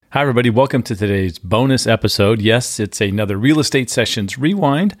Hi, everybody. Welcome to today's bonus episode. Yes, it's another Real Estate Sessions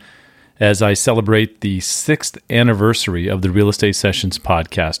Rewind as I celebrate the 6th anniversary of the Real Estate Sessions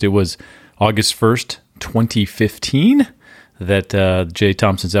podcast. It was August 1st, 2015 that Jay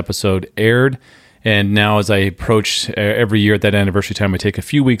Thompson's episode aired. And now as I approach every year at that anniversary time, I take a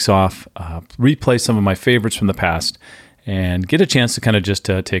few weeks off, replay some of my favorites from the past, and get a chance to kind of just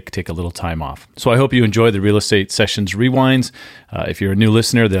take a little time off. So I hope you enjoy the Real Estate Sessions Rewinds. If you're a new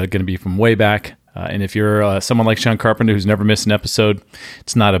listener, they're going to be from way back. And if you're someone like Sean Carpenter who's never missed an episode,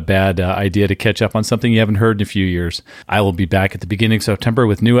 it's not a bad idea to catch up on something you haven't heard in a few years. I will be back at the beginning of September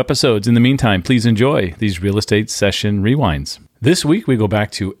with new episodes. In the meantime, please enjoy these Real Estate Session Rewinds. This week, we go back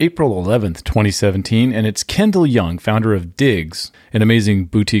to April 11th, 2017, and it's Kendyl Young, founder of Diggs, an amazing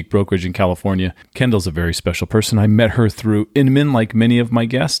boutique brokerage in California. Kendyl's a very special person. I met her through Inman, like many of my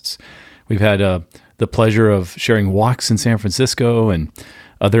guests. We've had the pleasure of sharing walks in San Francisco and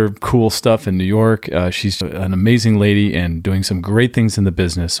other cool stuff in New York. She's an amazing lady and doing some great things in the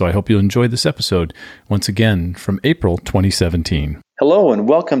business. So I hope you'll enjoy this episode once again from April 2017. Hello and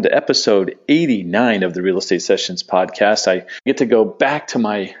welcome to episode 89 of the Real Estate Sessions podcast. I get to go back to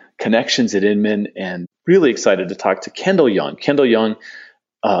my connections at Inman and really excited to talk to Kendyl Young. Kendyl Young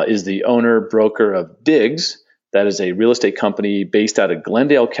is the owner, broker of Diggs. That is a real estate company based out of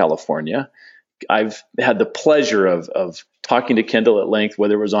Glendale, California. I've had the pleasure of talking to Kendyl at length,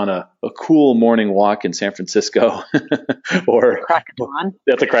 whether it was on a cool morning walk in San Francisco or crack of dawn.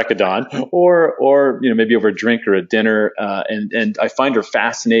 At the crack of dawn, or maybe over a drink or a dinner. And I find her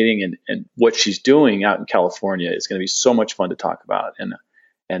fascinating, and what she's doing out in California is going to be so much fun to talk about.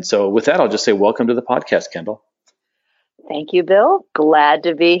 And so with that, I'll just say welcome to the podcast, Kendyl. Thank you, Bill. Glad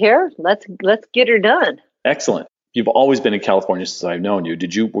to be here. Let's get her done. Excellent. You've always been in California since I've known you.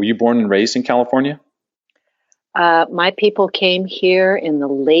 Were you born and raised in California? My people came here in the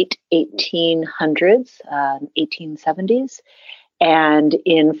late 1800s, 1870s. And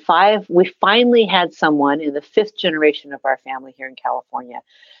we finally had someone in the 5th generation of our family here in California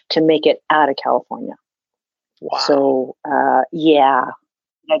to make it out of California. Wow. So, yeah,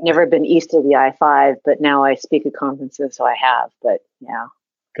 I've never been east of the I-5, but now I speak at conferences, so I have, but yeah.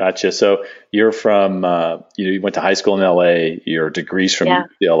 Gotcha. So you're from, you went to high school in LA, your degree's from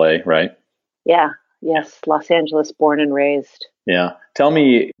LA, right? Yeah. Yes. Los Angeles, born and raised. Yeah. Tell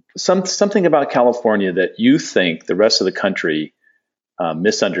me something about California that you think the rest of the country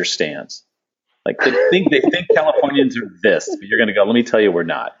misunderstands. Like they think Californians are this, but you're going to go, let me tell you, we're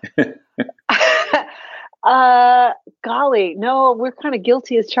not. Golly, no, we're kind of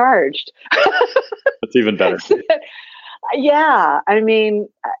guilty as charged. That's even better. Yeah, I mean,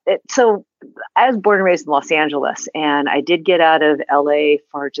 so I was born and raised in Los Angeles, and I did get out of LA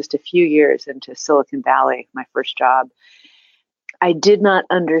for just a few years into Silicon Valley, my first job. I did not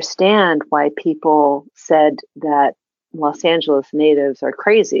understand why people said that Los Angeles natives are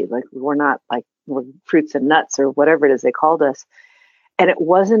crazy, like we're not like we're fruits and nuts or whatever it is they called us. And it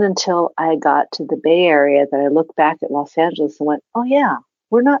wasn't until I got to the Bay Area that I looked back at Los Angeles and went, oh yeah,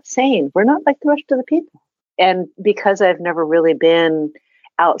 we're not sane. We're not like the rest of the people. And because I've never really been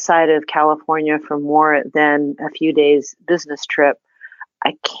outside of California for more than a few days business trip,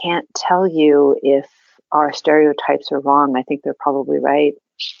 I can't tell you if our stereotypes are wrong. I think they're probably right.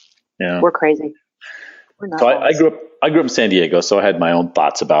 Yeah. We're crazy. We're not. So I grew up in San Diego, so I had my own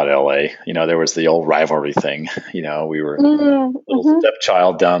thoughts about LA. There was the old rivalry thing. We were a little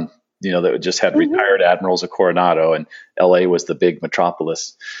stepchild down, that just had retired admirals of Coronado, and LA was the big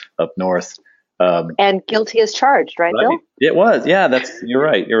metropolis up north. And guilty as charged, right, Bill? It was, yeah. You're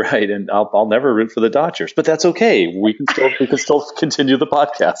right, and I'll never root for the Dodgers, but that's okay. We can still continue the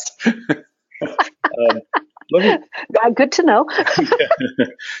podcast. Good to know.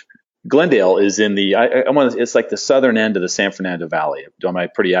 Glendale is in the it's like the southern end of the San Fernando Valley. Am I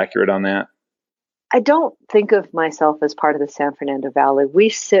pretty accurate on that? I don't think of myself as part of the San Fernando Valley. We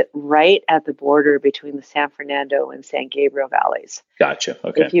sit right at the border between the San Fernando and San Gabriel valleys. Gotcha.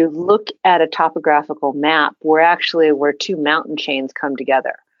 Okay. If you look at a topographical map, we're actually where two mountain chains come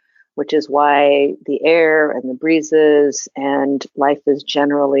together, which is why the air and the breezes and life is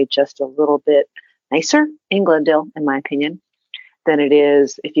generally just a little bit nicer in Glendale, in my opinion, than it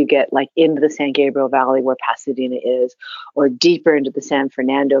is if you get like into the San Gabriel Valley where Pasadena is, or deeper into the San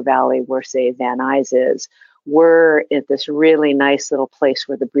Fernando Valley where, say, Van Nuys is. We're at this really nice little place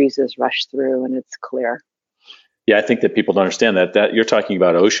where the breezes rush through and it's clear. Yeah, I think that people don't understand that you're talking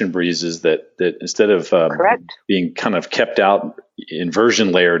about ocean breezes that instead of being kind of kept out,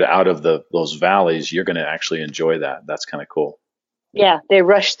 inversion layered out of those valleys, you're going to actually enjoy that. That's kind of cool. Yeah, they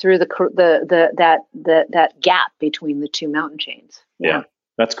rush through that gap between the two mountain chains. Yeah.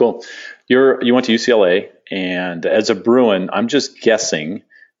 That's cool. You went to UCLA, and as a Bruin, I'm just guessing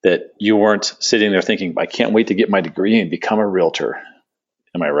that you weren't sitting there thinking, I can't wait to get my degree and become a realtor.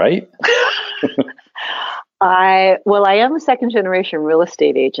 Am I right? I am a second generation real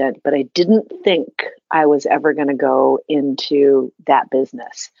estate agent, but I didn't think I was ever going to go into that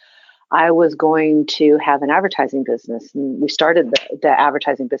business. I was going to have an advertising business, and we started the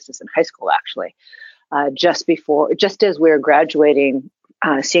advertising business in high school, actually, just as we were graduating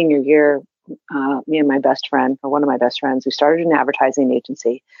senior year. Me and my best friend, or one of my best friends, we started an advertising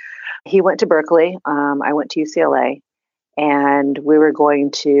agency. He went to Berkeley. I went to UCLA. And we were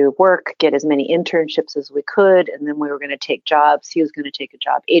going to work, get as many internships as we could, and then we were going to take jobs. He was going to take a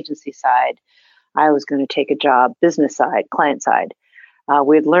job agency side. I was going to take a job business side, client side.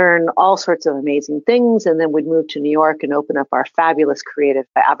 We'd learn all sorts of amazing things, and then we'd move to New York and open up our fabulous creative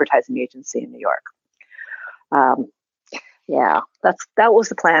advertising agency in New York. Yeah, that was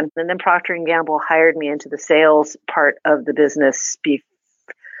the plan. And then Procter & Gamble hired me into the sales part of the business.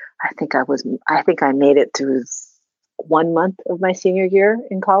 I think I made it through 1 month of my senior year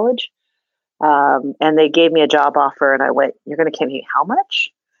in college. And they gave me a job offer, and I went, you're going to give me how much?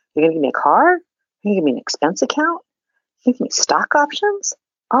 You're going to give me a car? You're going to give me an expense account? You're going to give me stock options?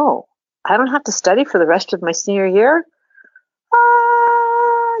 Oh, I don't have to study for the rest of my senior year?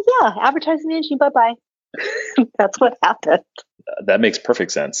 Yeah, advertising agency, bye-bye. That's what happened. That makes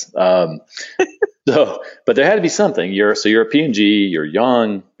perfect sense. But there had to be something. You're a P&G, you're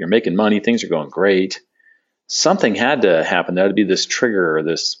young, you're making money, things are going great. Something had to happen. There had to be this trigger, or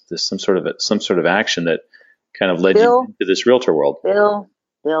this some sort of action that kind of led you into this realtor world. Bill,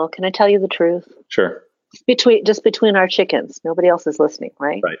 can I tell you the truth? Sure. Between our chickens, nobody else is listening,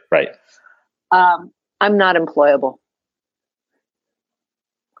 right? Right. I'm not employable.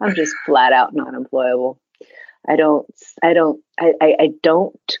 I'm just flat out not employable. I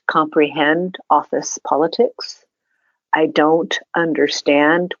don't comprehend office politics. I don't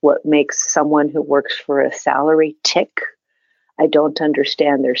understand what makes someone who works for a salary tick. I don't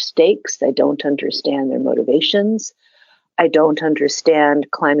understand their stakes. I don't understand their motivations. I don't understand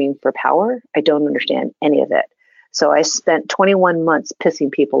climbing for power. I don't understand any of it. So I spent 21 months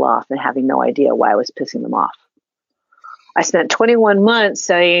pissing people off and having no idea why I was pissing them off. I spent 21 months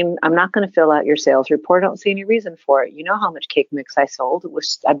saying, I'm not going to fill out your sales report. I don't see any reason for it. You know how much cake mix I sold.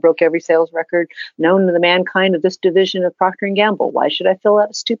 I broke every sales record known to the mankind of this division of Procter & Gamble. Why should I fill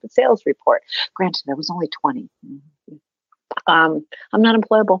out a stupid sales report? Granted, I was only 20. I'm not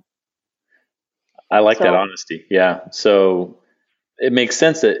employable. I like that honesty. Yeah. So it makes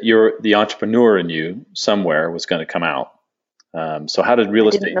sense that the entrepreneur in you somewhere was going to come out. So how did real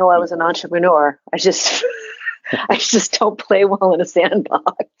estate? I didn't know I was an entrepreneur. I just don't play well in a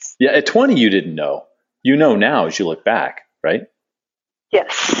sandbox. Yeah, at 20, you didn't know. You know now as you look back, right?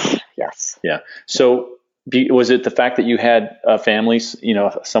 Yes. Yeah. So was it the fact that you had families,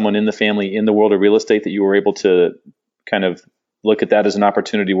 someone in the family in the world of real estate, that you were able to kind of look at that as an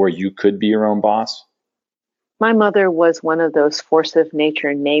opportunity where you could be your own boss? My mother was one of those force of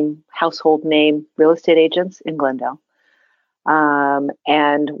nature household name real estate agents in Glendale.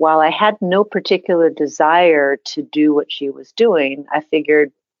 And while I had no particular desire to do what she was doing, I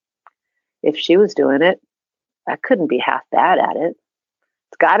figured if she was doing it, I couldn't be half bad at it.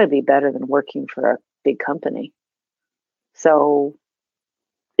 It's got to be better than working for a big company. So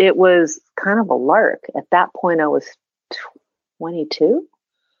it was kind of a lark. At that point, I was 22.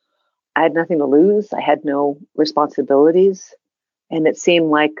 I had nothing to lose. I had no responsibilities, and it seemed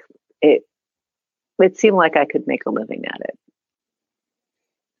like I could make a living at it.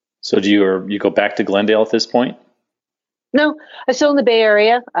 So do you go back to Glendale at this point? No, I'm still in the Bay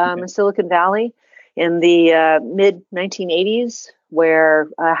Area, in Silicon Valley, in the mid 1980s, where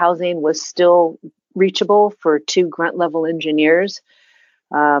housing was still reachable for 2 grunt level engineers,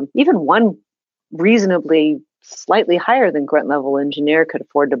 even one reasonably slightly higher than grunt level engineer could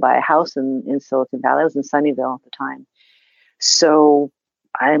afford to buy a house in Silicon Valley. I was in Sunnyvale at the time. So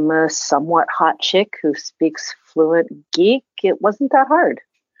I'm a somewhat hot chick who speaks fluent geek. It wasn't that hard.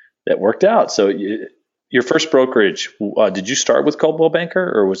 That worked out. So your first brokerage, did you start with Coldwell Banker,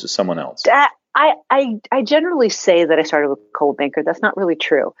 or was it someone else? I generally say that I started with Coldwell Banker. That's not really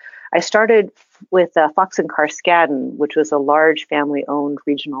true. I started with Fox & Carskadden, which was a large family-owned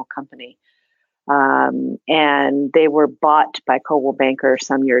regional company. And they were bought by Coldwell Banker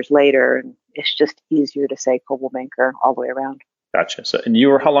some years later. And it's just easier to say Coldwell Banker all the way around. Gotcha. So, and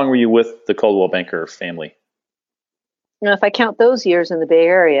how long were you with the Coldwell Banker family? Now, if I count those years in the Bay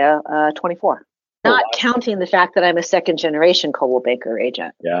Area, 24. Not counting the fact that I'm a second generation Coldwell Banker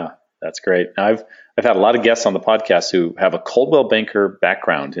agent. Yeah. That's great. I've had a lot of guests on the podcast who have a Coldwell Banker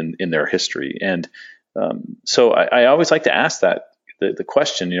background in their history, and so I always like to ask the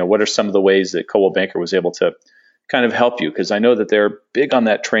question. What are some of the ways that Coldwell Banker was able to kind of help you? Because I know that they're big on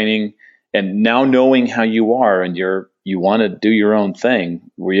that training, and now knowing how you are and you want to do your own thing,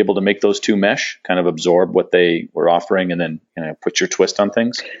 were you able to make those two mesh, kind of absorb what they were offering, and then put your twist on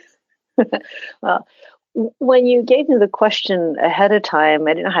things? Well, when you gave me the question ahead of time,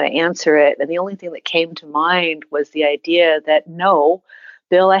 I didn't know how to answer it. And the only thing that came to mind was the idea that no,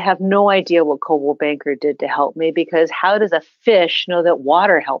 Bill, I have no idea what Coldwell Banker did to help me, because how does a fish know that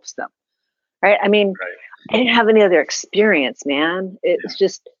water helps them? Right. I mean, right. I didn't have any other experience, man. It's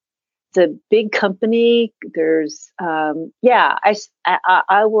just, it's a big company. There's, I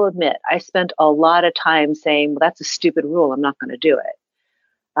will admit, I spent a lot of time saying, well, that's a stupid rule. I'm not going to do it.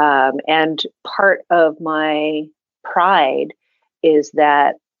 And part of my pride is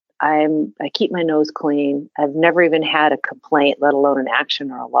that I keep my nose clean. I've never even had a complaint, let alone an action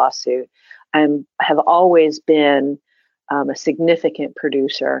or a lawsuit. Have always been a significant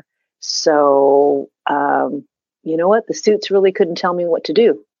producer. So, you know what? The suits really couldn't tell me what to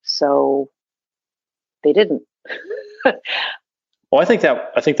do. So they didn't. Well, I think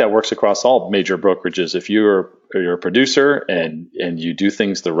that works across all major brokerages. If you're a producer and you do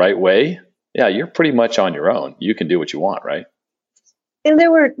things the right way, yeah, you're pretty much on your own. You can do what you want, right? And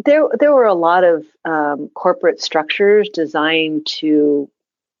there were a lot of corporate structures designed to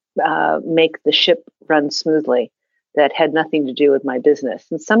make the ship run smoothly that had nothing to do with my business.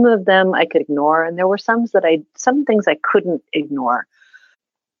 And some of them I could ignore, and there were some things I couldn't ignore.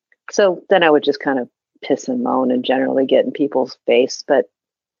 So then I would just kind of piss and moan and generally get in people's face. But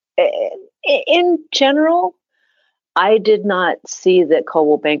in general, I did not see that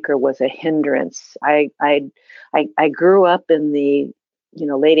Coldwell Banker was a hindrance. I grew up in the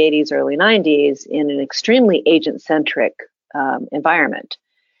late 80s, early 90s in an extremely agent-centric environment.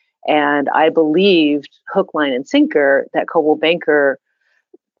 And I believed hook, line, and sinker that Coldwell Banker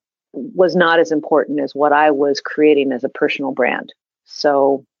was not as important as what I was creating as a personal brand.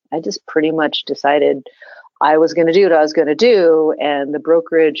 So I just pretty much decided I was going to do what I was going to do, and the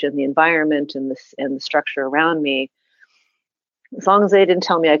brokerage and the environment and the structure around me, as long as they didn't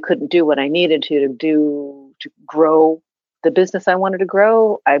tell me I couldn't do what I needed to do to grow the business I wanted to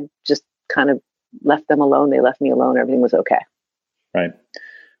grow, I just kind of left them alone. They left me alone. Everything was okay. Right.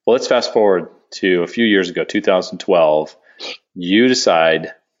 Well, let's fast forward to a few years ago, 2012. You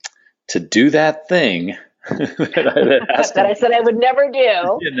decide to do that thing that I said I would never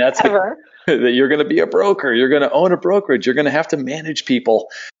do, and that's ever. That you're going to be a broker. You're going to own a brokerage. You're going to have to manage people.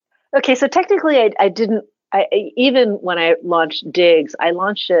 Okay, so technically I didn't. Even when I launched Diggs, I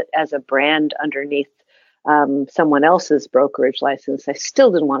launched it as a brand underneath someone else's brokerage license. I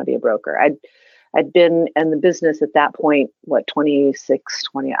still didn't want to be a broker. I'd been in the business at that point, 26,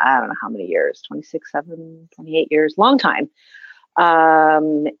 20, I don't know how many years, 26, 7, 28 years, long time.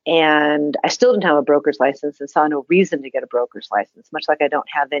 And I still didn't have a broker's license and saw no reason to get a broker's license, much like I don't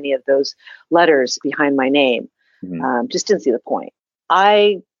have any of those letters behind my name. Mm-hmm. Just didn't see the point.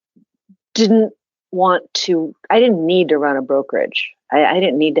 I didn't need to run a brokerage. I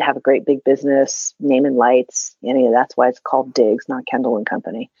didn't need to have a great big business, name and lights, any of that's why it's called Diggs, not Kendyl and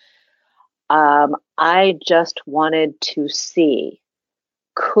Company. I just wanted to see,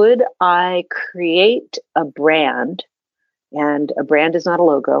 could I create a brand? And a brand is not a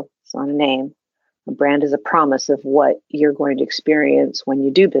logo, it's not a name. A brand is a promise of what you're going to experience when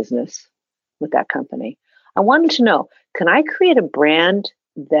you do business with that company. I wanted to know, can I create a brand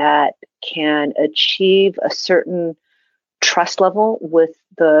that can achieve a certain trust level with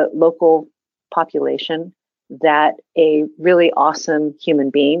the local population that a really awesome human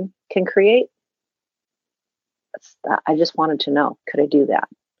being can create? I just wanted to know, could I do that?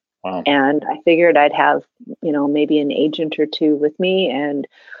 Wow. And I figured I'd have, maybe an agent or two with me, and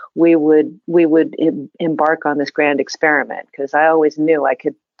we would embark on this grand experiment, because I always knew I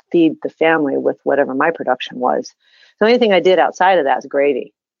could feed the family with whatever my production was. The only thing I did outside of that is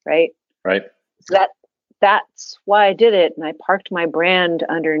gravy, right? Right. So that's why I did it, and I parked my brand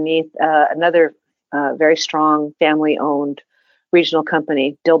underneath another very strong family-owned regional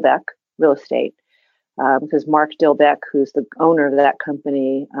company, Dilbeck Real Estate. Because Mark Dilbeck, who's the owner of that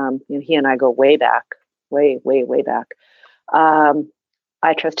company, he and I go way back, way back.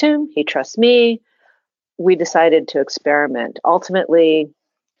 I trust him. He trusts me. We decided to experiment. Ultimately,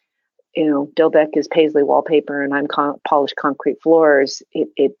 Dilbeck is paisley wallpaper and I'm polished concrete floors.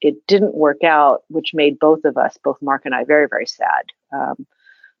 It didn't work out, which made both Mark and I, very, very sad.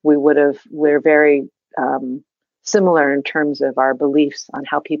 We're very similar in terms of our beliefs on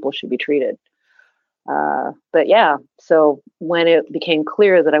how people should be treated. But yeah, so when it became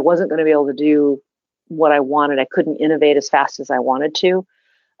clear that I wasn't going to be able to do what I wanted, I couldn't innovate as fast as I wanted to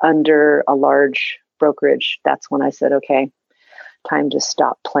under a large brokerage. That's when I said, okay, time to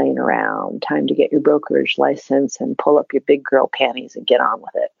stop playing around, time to get your brokerage license and pull up your big girl panties and get on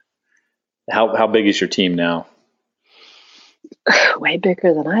with it. How big is your team now? Way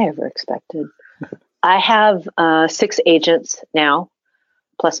bigger than I ever expected. I have 6 agents now,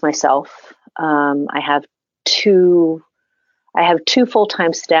 plus myself. I have two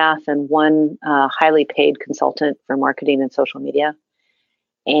full-time staff and one highly paid consultant for marketing and social media.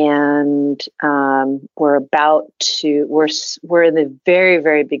 And we're in the very,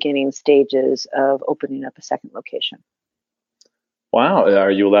 very beginning stages of opening up a second location. Wow.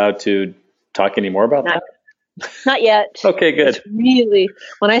 Are you allowed to talk any more about that? Not yet. Okay, good. It's really,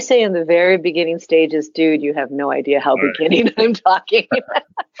 when I say in the very beginning stages, dude, you have no idea how beginning I'm talking.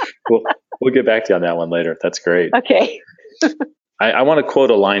 We'll get back to you on that one later. That's great. Okay. I want to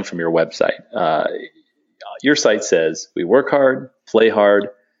quote a line from your website. Your site says, "We work hard, play hard,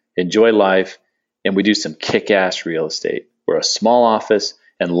 enjoy life, and we do some kick-ass real estate. We're a small office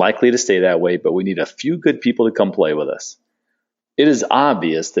and likely to stay that way, but we need a few good people to come play with us." It is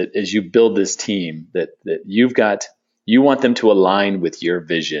obvious that as you build this team, that you want them to align with your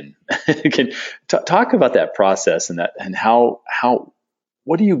vision. Can talk about that process and how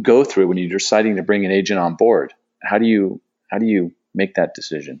what do you go through when you're deciding to bring an agent on board? How do you make that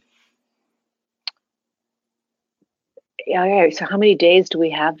decision? Yeah. Okay. So how many days do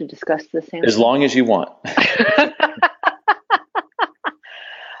we have to discuss this? Answer? As long as you want.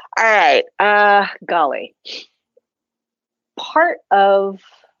 All right. Golly. Part of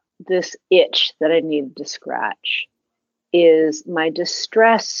this itch that I need to scratch is my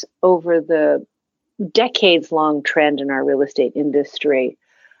distress over the decades-long trend in our real estate industry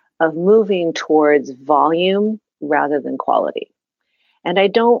of moving towards volume rather than quality. And I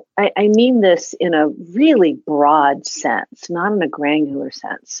mean this in a really broad sense, not in a granular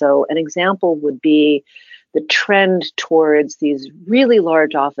sense. So an example would be the trend towards these really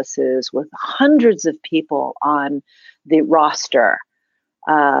large offices with hundreds of people on the roster,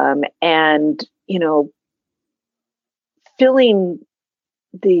 and filling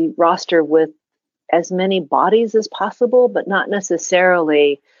the roster with as many bodies as possible, but not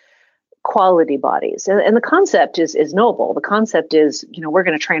necessarily quality bodies. And the concept is noble. The concept is, we're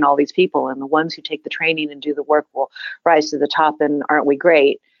going to train all these people, and the ones who take the training and do the work will rise to the top, and aren't we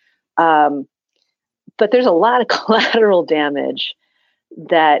great? But there's a lot of collateral damage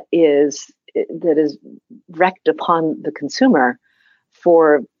that is wreaked upon the consumer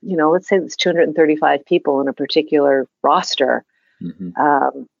for, let's say it's 235 people in a particular roster. Mm-hmm.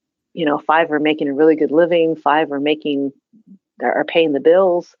 5 are making a really good living, 5 are paying the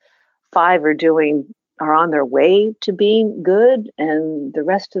bills, 5 are on their way to being good, and the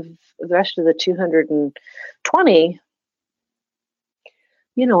rest of the 220,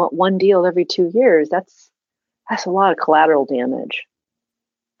 one deal every 2 years. That's a lot of collateral damage.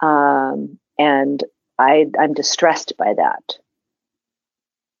 And I'm distressed by that.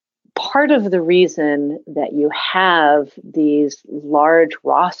 Part of the reason that you have these large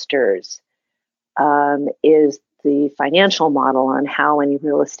rosters is the financial model on how any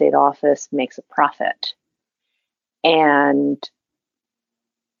real estate office makes a profit. And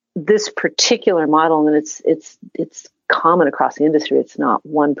this particular model, and it's common across the industry. It's not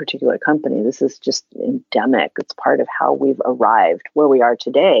one particular company. This is just endemic. It's part of how we've arrived where we are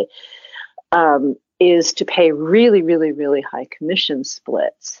today, is to pay really, really, really high commission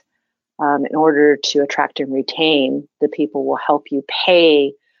splits in order to attract and retain the people will help you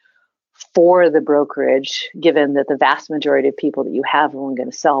pay for the brokerage, given that the vast majority of people that you have are only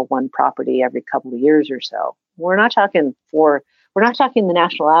going to sell one property every couple of years or so. We're not talking the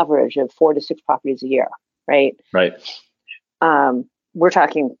national average of 4 to 6 properties a year, right? Right. We're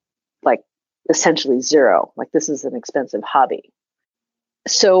talking like essentially 0. Like, this is an expensive hobby.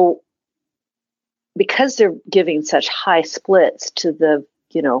 So because they're giving such high splits to the,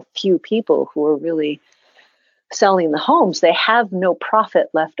 few people who are really selling the homes, they have no profit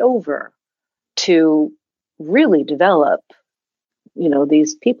left over to really develop,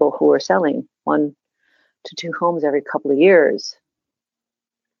 these people who are selling 1 to 2 homes every couple of years.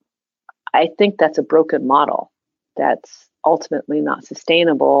 I think that's a broken model. That's ultimately not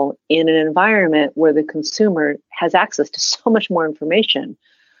sustainable in an environment where the consumer has access to so much more information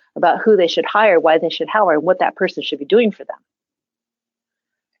about who they should hire, why they should hire, and what that person should be doing for them.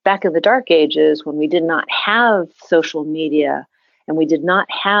 Back in the dark ages, when we did not have social media and we did not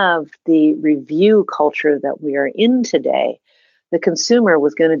have the review culture that we are in today, the consumer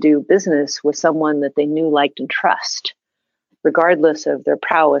was going to do business with someone that they knew, liked, and trust, regardless of their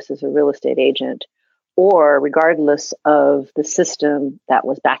prowess as a real estate agent or regardless of the system that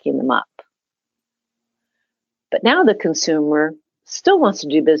was backing them up. But now the consumer still wants to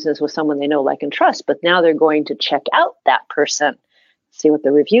do business with someone they know, like, and trust, but now they're going to check out that person, see what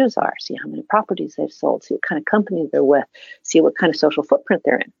the reviews are, see how many properties they've sold, see what kind of company they're with, see what kind of social footprint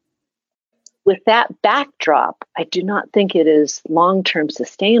they're in. With that backdrop, I do not think it is long-term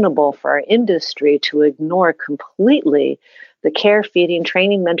sustainable for our industry to ignore completely the care, feeding,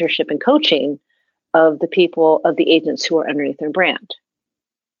 training, mentorship, and coaching of the people, of the agents who are underneath their brand.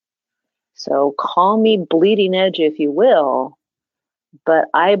 So call me bleeding edge, if you will, but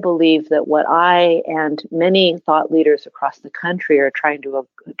I believe that what I and many thought leaders across the country are trying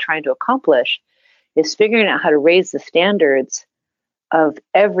to accomplish is figuring out how to raise the standards of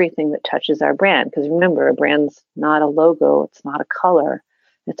everything that touches our brand. Because remember, a brand's not a logo, it's not a color,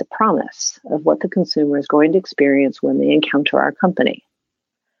 it's a promise of what the consumer is going to experience when they encounter our company.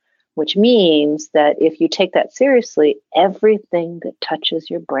 Which means that if you take that seriously, everything that touches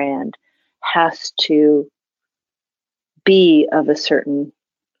your brand has to be of a certain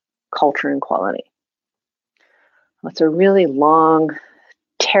culture and quality. It's a really long,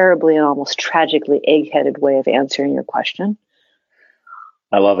 terribly, and almost tragically egg-headed way of answering your question.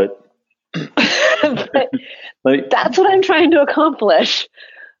 I love it. But that's what I'm trying to accomplish.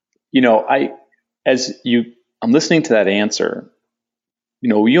 I'm listening to that answer.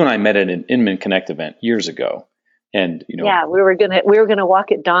 You and I met at an Inman Connect event years ago, and yeah, we were gonna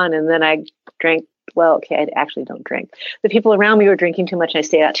walk at dawn, and then I drank. Well, okay, I actually don't drink. The people around me were drinking too much, and I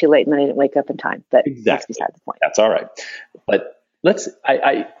stayed out too late, and then I didn't wake up in time. But exactly. That's beside the point. That's all right. But there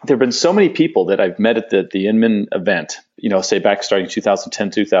have been so many people that I've met at the Inman event, say back starting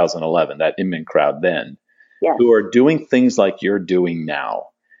 2010, 2011, that Inman crowd then, yes, who are doing things like you're doing now.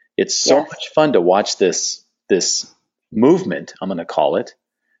 It's so yes, much fun to watch this movement, I'm going to call it,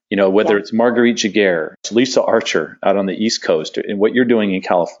 whether it's Marguerite Giguère, Lisa Archer out on the East Coast, and what you're doing in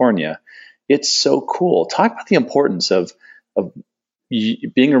California. It's so cool. Talk about the importance of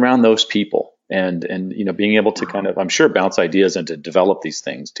being around those people and being able to kind of, I'm sure, bounce ideas and to develop these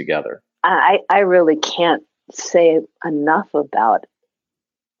things together. I really can't say enough about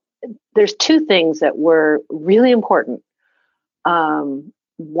it. There's two things that were really important.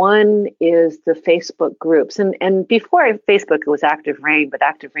 One is the Facebook groups. And before Facebook, it was Active Rain, but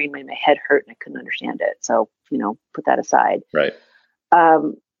Active Rain made my head hurt and I couldn't understand it. So, put that aside. Right.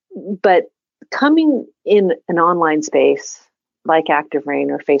 But coming in an online space like Active Rain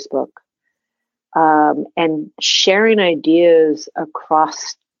or Facebook, and sharing ideas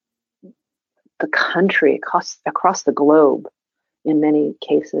across the country, across the globe in many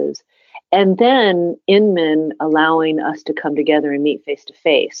cases, and then Inman allowing us to come together and meet face to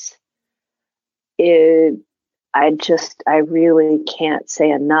face. I really can't say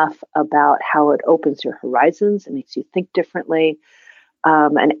enough about how it opens your horizons. It makes you think differently.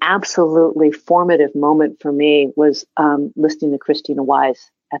 An absolutely formative moment for me was listening to Christina Wise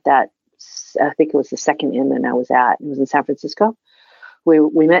at that. I think it was the second Inman I was at. It was in San Francisco.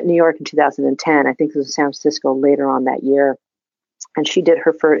 We met in New York in 2010. I think it was in San Francisco later on that year. And she did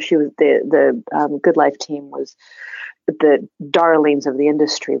her first. She was the Good Life team was the darlings of the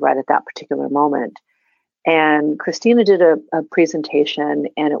industry right at that particular moment. And Christina did a presentation,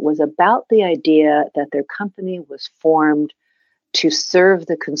 and it was about the idea that their company was formed to serve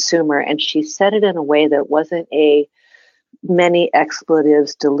the consumer. And she said it in a way that wasn't a many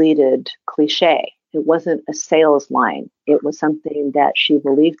expletives deleted cliche. It wasn't a sales line. It was something that she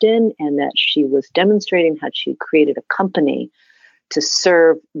believed in and that she was demonstrating how she created a company to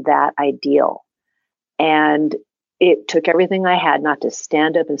serve that ideal. And it took everything I had not to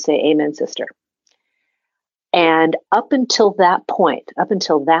stand up and say, "Amen, sister." And up until that point, up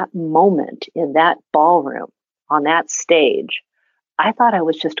until that moment in that ballroom, on that stage, I thought I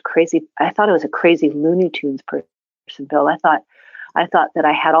was just crazy. I thought I was a crazy Looney Tunes person, Bill. I thought that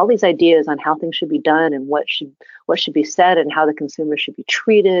I had all these ideas on how things should be done and what should be said and how the consumer should be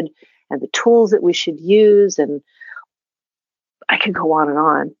treated and the tools that we should use. And I could go on and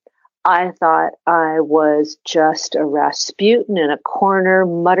on. I thought I was just a Rasputin in a corner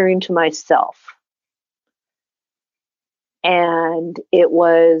muttering to myself. And it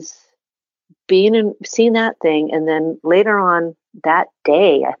was seeing that thing. And then later on that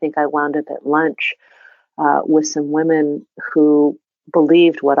day, I think I wound up at lunch with some women who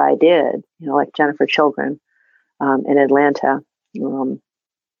believed what I did, like Jennifer Children in Atlanta,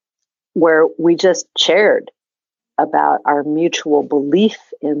 where we just shared about our mutual belief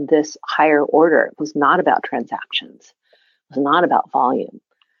in this higher order. It was not about transactions. It was not about volume.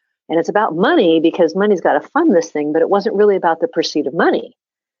 And it's about money because money's got to fund this thing, but it wasn't really about the pursuit of money.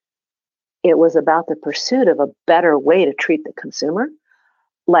 It was about the pursuit of a better way to treat the consumer.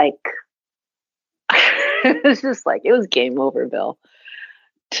 Like, it was just like, it was game over, Bill.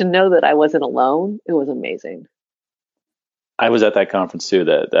 To know that I wasn't alone, it was amazing. I was at that conference too.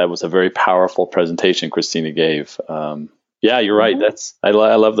 That was a very powerful presentation Christina gave. Yeah, you're right. I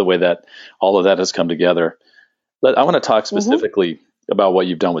love the way that all of that has come together. But I want to talk specifically about what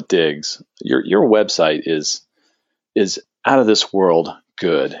you've done with Diggs. Your website is out of this world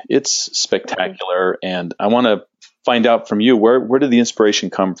good. It's spectacular, and I want to find out from you where did the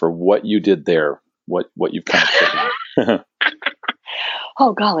inspiration come for what you did there? What you've kind of taken.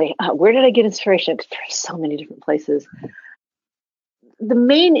 Oh golly, where did I get inspiration? There's so many different places. The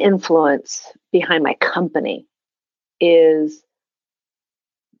main influence behind my company is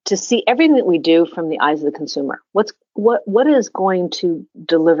to see everything that we do from the eyes of the consumer. What is going to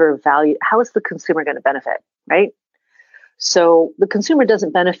deliver value? How is the consumer going to benefit, right? So the consumer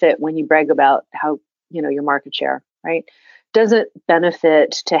doesn't benefit when you brag about how, your market share, right? Doesn't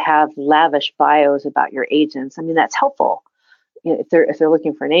benefit to have lavish bios about your agents. I mean, that's helpful if they're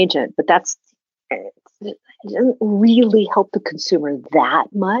looking for an agent, but it doesn't really help the consumer that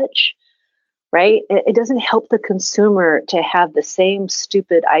much, right? It doesn't help the consumer to have the same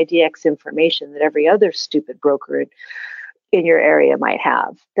stupid IDX information that every other stupid broker in your area might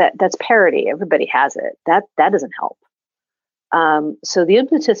have. That's parity. Everybody has it. That doesn't help. So the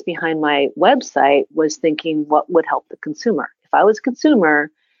impetus behind my website was thinking what would help the consumer. If I was a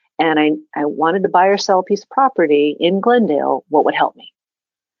consumer and I wanted to buy or sell a piece of property in Glendale, what would help me?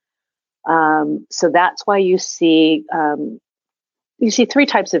 So that's why you see three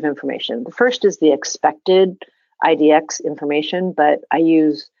types of information. The first is the expected IDX information, but I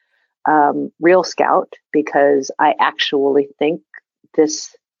use Real Scout because I actually think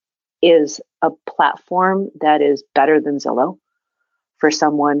this is a platform that is better than Zillow for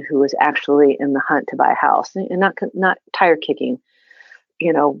someone who is actually in the hunt to buy a house and not tire kicking,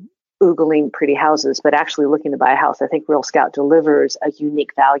 oogling pretty houses, but actually looking to buy a house. I think Real Scout delivers a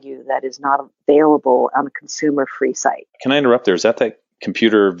unique value that is not available on a consumer-free site. Can I interrupt there? Is that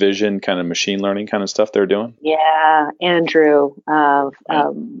computer vision kind of machine learning kind of stuff they're doing? Yeah, Andrew,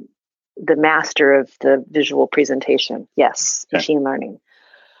 the master of the visual presentation. Yes, okay. Machine learning.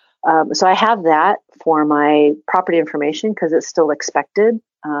 So I have that for my property information because it's still expected.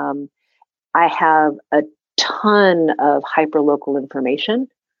 I have a ton of hyperlocal information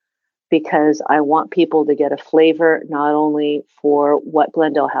because I want people to get a flavor not only for what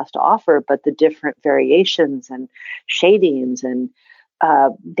Glendale has to offer, but the different variations and shadings and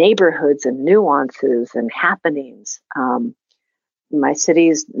neighborhoods and nuances and happenings. My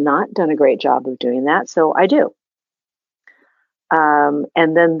city's not done a great job of doing that, so I do.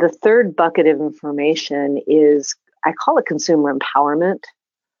 And then the third bucket of information is, I call it consumer empowerment,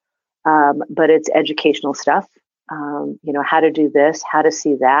 but it's educational stuff. How to do this, how to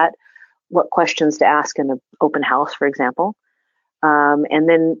see that, what questions to ask in an open house, for example. And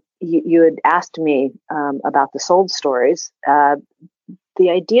then you had asked me about the sold stories. The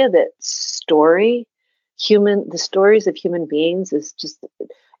idea that the stories of human beings is just,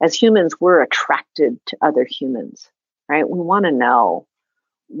 as humans, we're attracted to other humans, right? We want to know,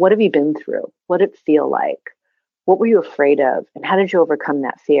 what have you been through? What did it feel like? What were you afraid of? And how did you overcome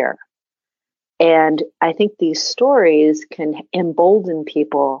that fear? And I think these stories can embolden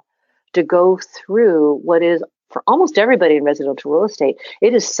people to go through what is, for almost everybody in residential real estate,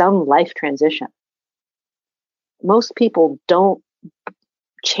 it is some life transition. Most people don't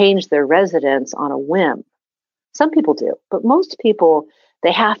change their residence on a whim. Some people do, but most people,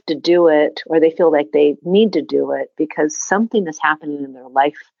 they have to do it, or they feel like they need to do it because something is happening in their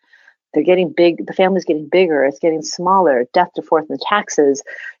life. They're getting big, the family's getting bigger, it's getting smaller, death to forth and taxes,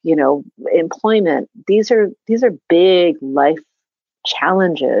 employment. These are big life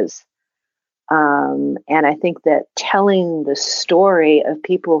challenges. And I think that telling the story of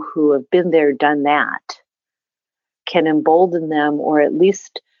people who have been there, done that, can embolden them, or at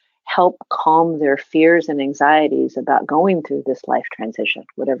least help calm their fears and anxieties about going through this life transition,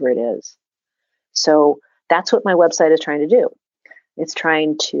 whatever it is. So that's what my website is trying to do. It's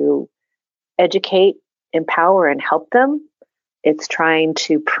trying to educate, empower, and help them. It's trying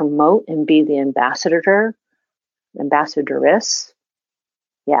to promote and be the ambassadoress,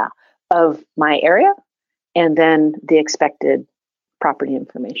 of my area, and then the expected property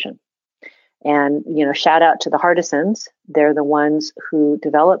information. And, shout out to the Hardisons. They're the ones who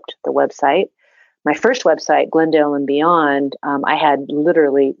developed the website. My first website, Glendale and Beyond, I had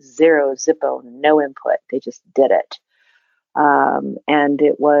literally zero Zippo, no input. They just did it. And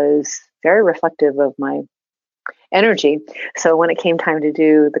it was very reflective of my energy. So when it came time to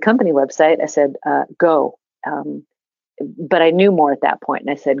do the company website, I said, go. But I knew more at that point.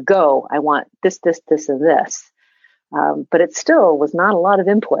 And I said, go, I want this, this, this, and this. But it still was not a lot of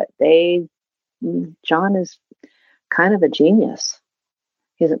input. John is kind of a genius.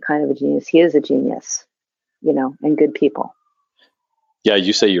 He isn't kind of a genius. He is a genius, and good people. Yeah,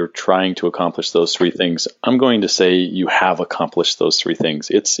 you say you're trying to accomplish those three things. I'm going to say you have accomplished those three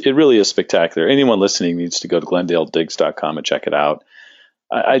things. It really is spectacular. Anyone listening needs to go to GlendaleDigs.com and check it out.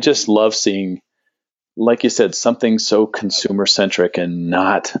 I just love seeing, like you said, something so consumer centric and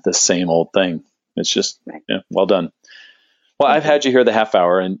not the same old thing. It's just, well done. Well, I've had you here the half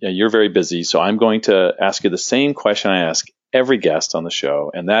hour and you're very busy. So I'm going to ask you the same question I ask every guest on the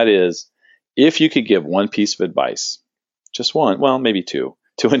show. And that is, if you could give one piece of advice, just one, well, maybe two,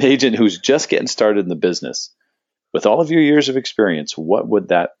 to an agent who's just getting started in the business, with all of your years of experience, what would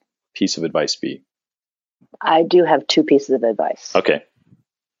that piece of advice be? I do have two pieces of advice. Okay.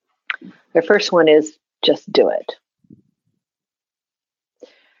 The first one is just do it.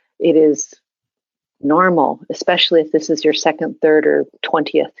 It is normal, especially if this is your second, third, or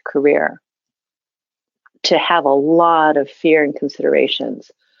 20th career, to have a lot of fear and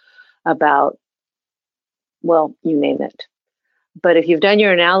considerations about, well, you name it. But if you've done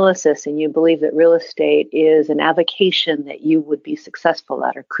your analysis and you believe that real estate is an avocation that you would be successful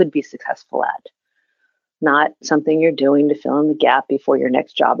at or could be successful at, not something you're doing to fill in the gap before your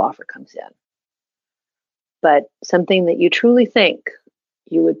next job offer comes in, but something that you truly think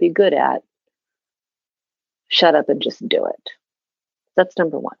you would be good at, shut up and just do it. That's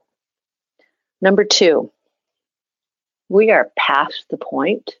number one. Number two, we are past the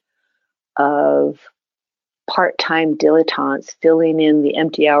point of part-time dilettantes filling in the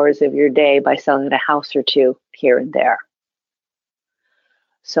empty hours of your day by selling a house or two here and there.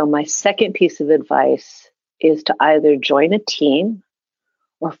 So my second piece of advice is to either join a team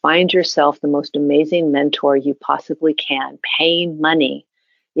or find yourself the most amazing mentor you possibly can, paying money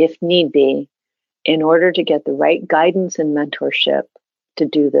if need be, in order to get the right guidance and mentorship to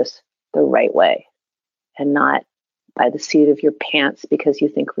do this the right way and not by the seat of your pants because you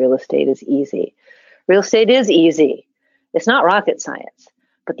think real estate is easy. Real estate is easy. It's not rocket science,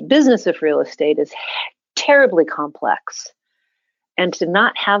 but the business of real estate is terribly complex. And to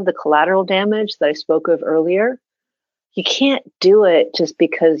not have the collateral damage that I spoke of earlier, you can't do it just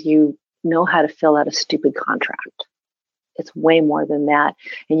because you know how to fill out a stupid contract. It's way more than that.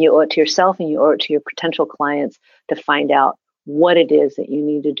 And you owe it to yourself and you owe it to your potential clients to find out what it is that you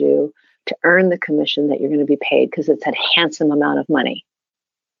need to do to earn the commission that you're going to be paid, because it's a handsome amount of money.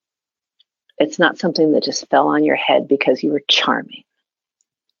 It's not something that just fell on your head because you were charming.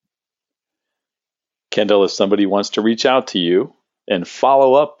 Kendyl, if somebody wants to reach out to you and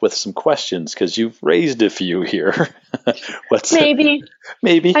follow up with some questions, because you've raised a few here. Maybe.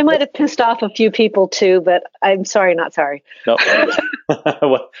 I might have pissed off a few people too, but I'm sorry, not sorry. No.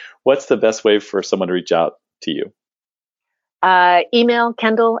 What's the best way for someone to reach out to you? Email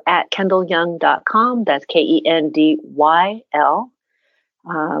Kendyl at kendylyoung.com. That's Kendyl.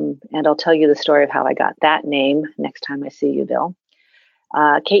 And I'll tell you the story of how I got that name next time I see you, Bill.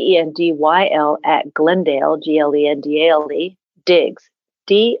 Kendyl at Glendale, Glendale, Diggs,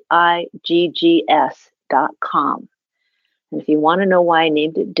 DIGGS.com. And if you want to know why I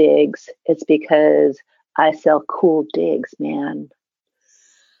named it Diggs, it's because I sell cool digs, man.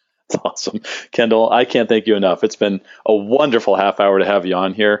 That's awesome. Kendyl, I can't thank you enough. It's been a wonderful half hour to have you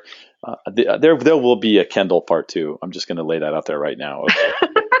on here. There will be a Kendyl part 2. I'm just going to lay that out there right now. Okay.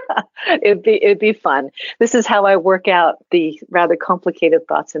 It'd be fun. This is how I work out the rather complicated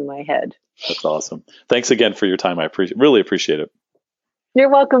thoughts in my head. That's awesome. Thanks again for your time. I really appreciate it. You're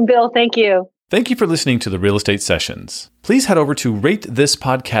welcome, Bill. Thank you. Thank you for listening to the Real Estate Sessions. Please head over to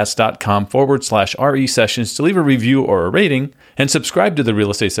ratethispodcast.com/RE Sessions to leave a review or a rating, and subscribe to the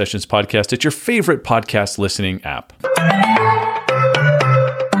Real Estate Sessions podcast at your favorite podcast listening app.